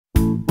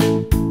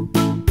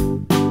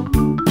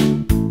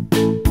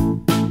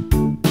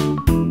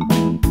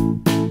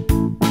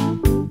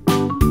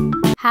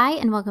Hi,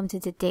 and welcome to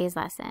today's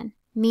lesson,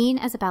 mean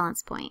as a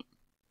balance point.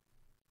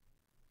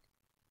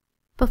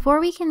 Before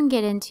we can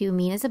get into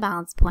mean as a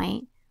balance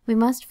point, we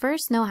must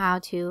first know how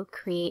to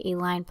create a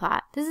line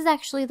plot. This is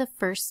actually the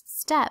first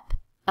step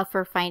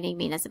for finding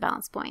mean as a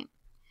balance point.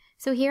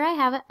 So here I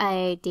have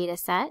a data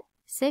set,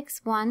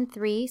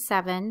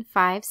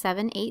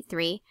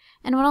 61375783,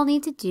 and what I'll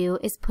need to do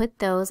is put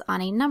those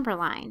on a number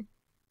line.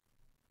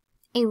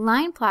 A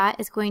line plot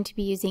is going to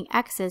be using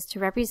x's to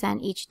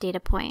represent each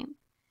data point.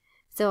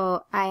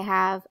 So I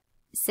have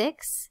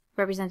 6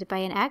 represented by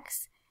an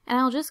x, and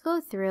I'll just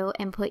go through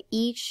and put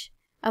each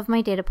of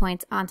my data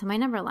points onto my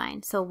number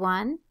line. So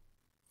 1,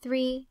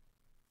 3,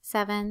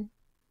 7,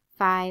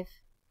 5,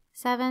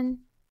 7,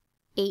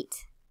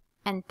 8,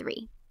 and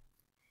 3.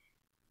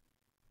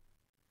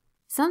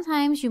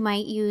 Sometimes you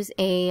might use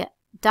a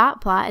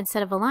dot plot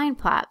instead of a line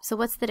plot. So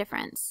what's the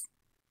difference?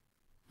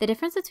 The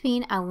difference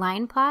between a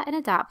line plot and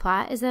a dot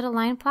plot is that a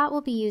line plot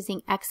will be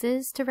using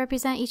x's to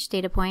represent each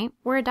data point,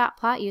 where a dot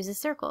plot uses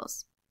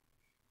circles.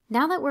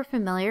 Now that we're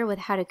familiar with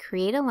how to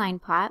create a line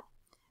plot,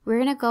 we're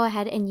going to go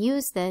ahead and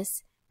use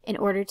this in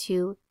order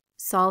to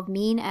solve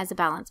mean as a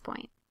balance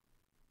point.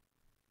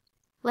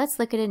 Let's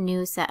look at a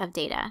new set of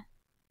data.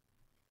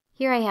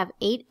 Here I have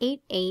 8,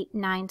 8, 8,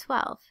 9,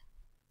 12.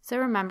 So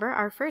remember,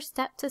 our first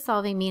step to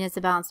solving mean as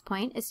a balance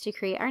point is to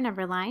create our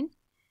number line.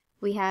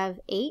 We have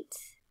 8,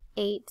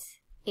 8,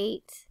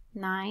 8,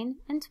 9,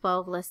 and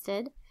 12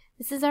 listed.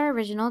 This is our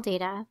original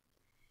data.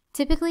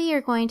 Typically, you're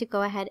going to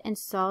go ahead and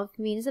solve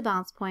mean as a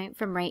balance point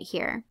from right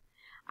here.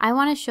 I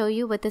want to show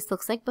you what this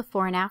looks like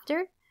before and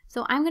after,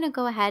 so I'm going to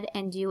go ahead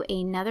and do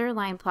another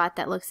line plot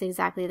that looks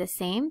exactly the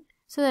same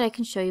so that I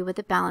can show you what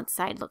the balance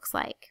side looks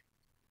like.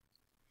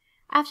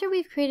 After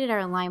we've created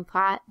our line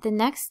plot, the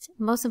next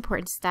most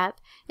important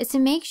step is to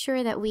make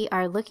sure that we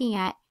are looking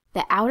at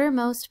the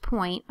outermost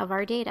point of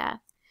our data.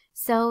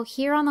 So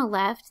here on the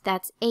left,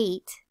 that's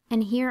 8,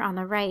 and here on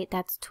the right,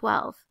 that's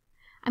 12.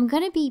 I'm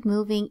going to be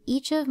moving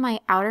each of my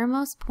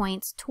outermost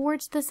points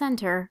towards the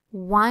center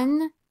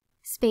one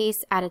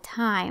space at a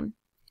time.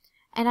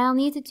 And I'll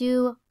need to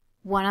do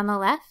one on the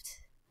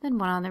left, then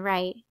one on the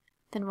right,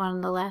 then one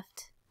on the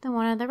left, then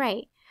one on the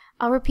right.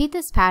 I'll repeat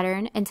this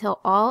pattern until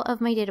all of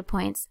my data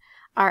points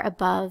are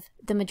above,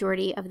 the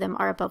majority of them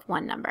are above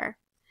one number.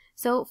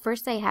 So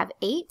first I have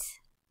 8,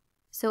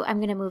 so I'm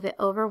going to move it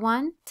over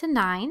 1 to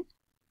 9.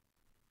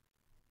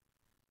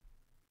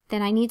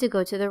 Then I need to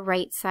go to the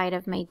right side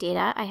of my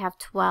data. I have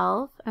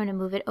 12. I'm going to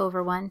move it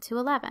over 1 to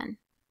 11.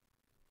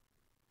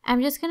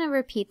 I'm just going to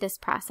repeat this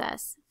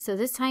process. So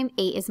this time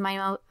 8 is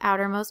my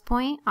outermost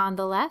point on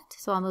the left,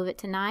 so I'll move it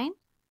to 9.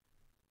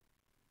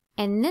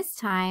 And this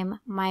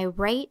time my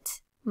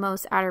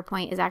rightmost outer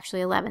point is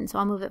actually 11, so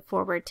I'll move it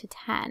forward to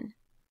 10.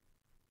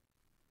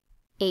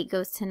 8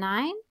 goes to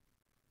 9,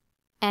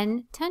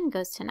 and 10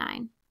 goes to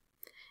 9.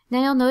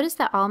 Now you'll notice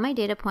that all my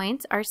data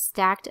points are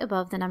stacked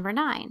above the number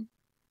 9.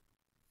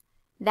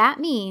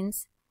 That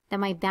means that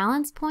my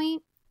balance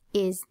point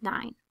is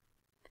 9.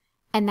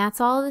 And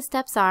that's all the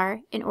steps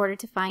are in order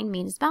to find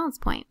mean as balance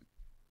point.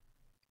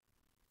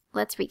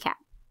 Let's recap.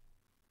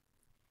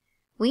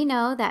 We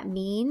know that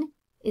mean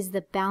is the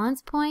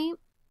balance point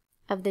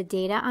of the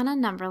data on a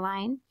number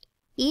line.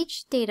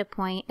 Each data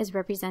point is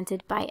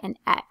represented by an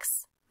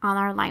x on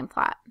our line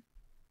plot.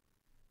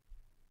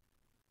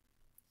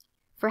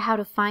 For how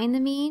to find the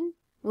mean,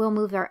 we'll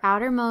move our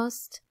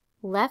outermost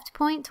left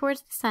point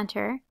towards the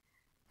center.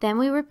 Then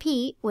we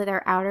repeat with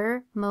our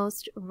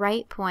outermost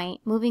right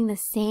point, moving the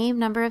same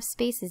number of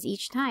spaces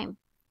each time.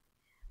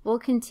 We'll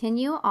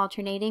continue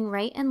alternating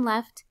right and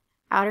left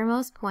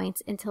outermost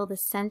points until the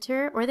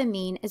center or the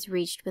mean is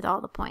reached with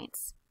all the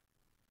points.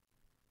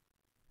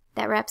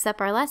 That wraps up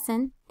our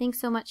lesson.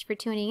 Thanks so much for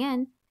tuning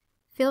in.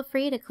 Feel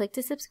free to click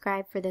to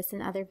subscribe for this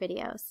and other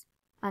videos.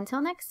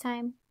 Until next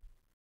time.